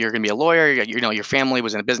oh, you're going to be a lawyer. Your family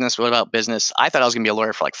was in a business. What about business? I thought I was going to be a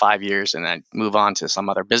lawyer for like 5 years and then move on to some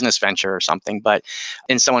other business venture or something.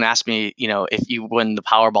 And someone asked me, if you win the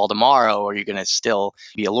Powerball tomorrow, are you going to still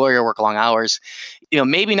be a lawyer, work long hours?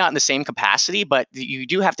 Maybe not in the same capacity, but you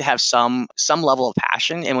do have to have some level of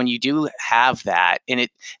passion. And when you do have that, and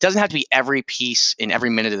it doesn't have to be every piece in every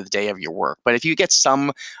minute of the day of your work, but if you get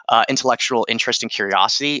some intellectual interest and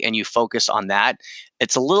curiosity and you focus on that,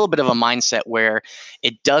 it's a little bit of a mindset where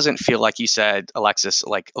it doesn't feel like you said, Alexis,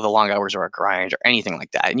 like the long hours are a grind or anything like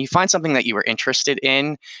that. And you find something that you were interested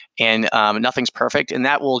in, and nothing's perfect, and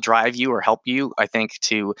that will drive you or help you, I think,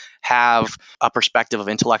 to have a perspective of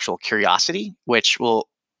intellectual curiosity, which will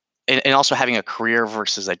and also having a career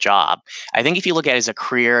versus a job. I think if you look at it as a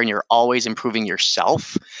career and you're always improving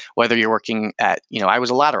yourself, whether you're working at, I was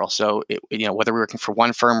a lateral, so whether we're working for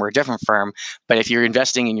one firm or a different firm, but if you're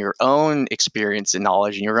investing in your own experience and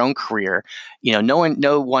knowledge and your own career,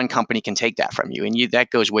 no one company can take that from you, and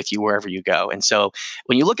that goes with you wherever you go. And so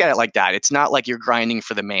when you look at it like that, it's not like you're grinding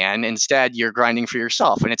for the man. Instead, you're grinding for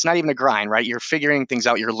yourself, and it's not even a grind, right? You're figuring things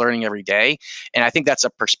out. You're learning every day, and I think that's a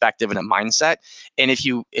perspective and a mindset. And if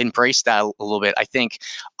you embrace that a little bit, I think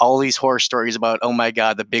all these horror stories about, oh my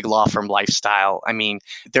God, the big law firm lifestyle. I mean,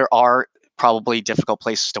 there are probably difficult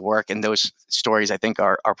places to work, and those stories I think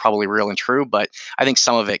are probably real and true. But I think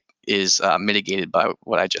some of it is mitigated by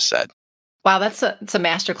what I just said. Wow, it's a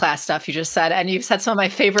masterclass stuff you just said. And you've said some of my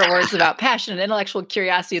favorite words about passion and intellectual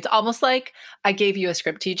curiosity. It's almost like I gave you a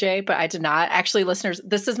script, TJ, but I did not. Actually, listeners,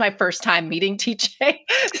 this is my first time meeting TJ.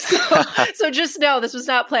 So just know this was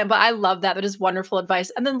not planned, but I love that. That is wonderful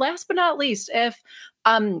advice. And then last but not least, if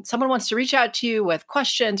someone wants to reach out to you with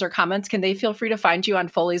questions or comments, can they feel free to find you on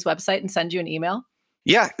Foley's website and send you an email?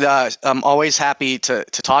 Yeah, I'm always happy to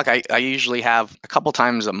talk. I usually have a couple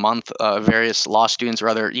times a month, various law students or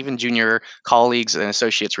other even junior colleagues and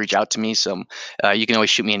associates reach out to me. So you can always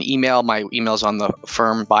shoot me an email. My email's on the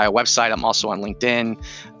firm bio website. I'm also on LinkedIn.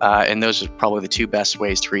 And those are probably the two best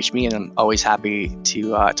ways to reach me. And I'm always happy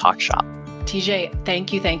to talk shop. TJ,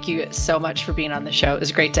 thank you so much for being on the show. It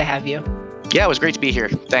was great to have you. Yeah, it was great to be here.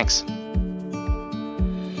 Thanks.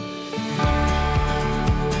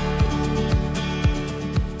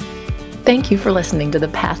 Thank you for listening to The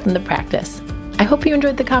Path and the Practice. I hope you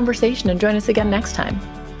enjoyed the conversation and join us again next time.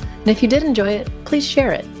 And if you did enjoy it, please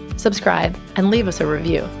share it, subscribe, and leave us a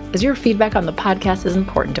review, as your feedback on the podcast is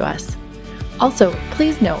important to us. Also,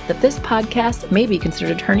 please note that this podcast may be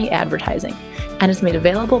considered attorney advertising and is made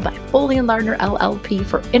available by Foley and Lardner LLP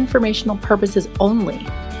for informational purposes only.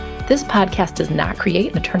 This podcast does not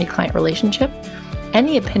create an attorney-client relationship.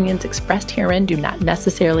 Any opinions expressed herein do not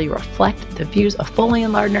necessarily reflect the views of Foley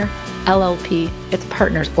and Lardner, LLP, its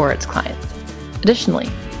partners, or its clients. Additionally,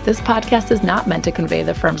 this podcast is not meant to convey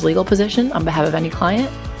the firm's legal position on behalf of any client,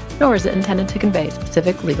 nor is it intended to convey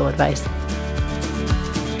specific legal advice.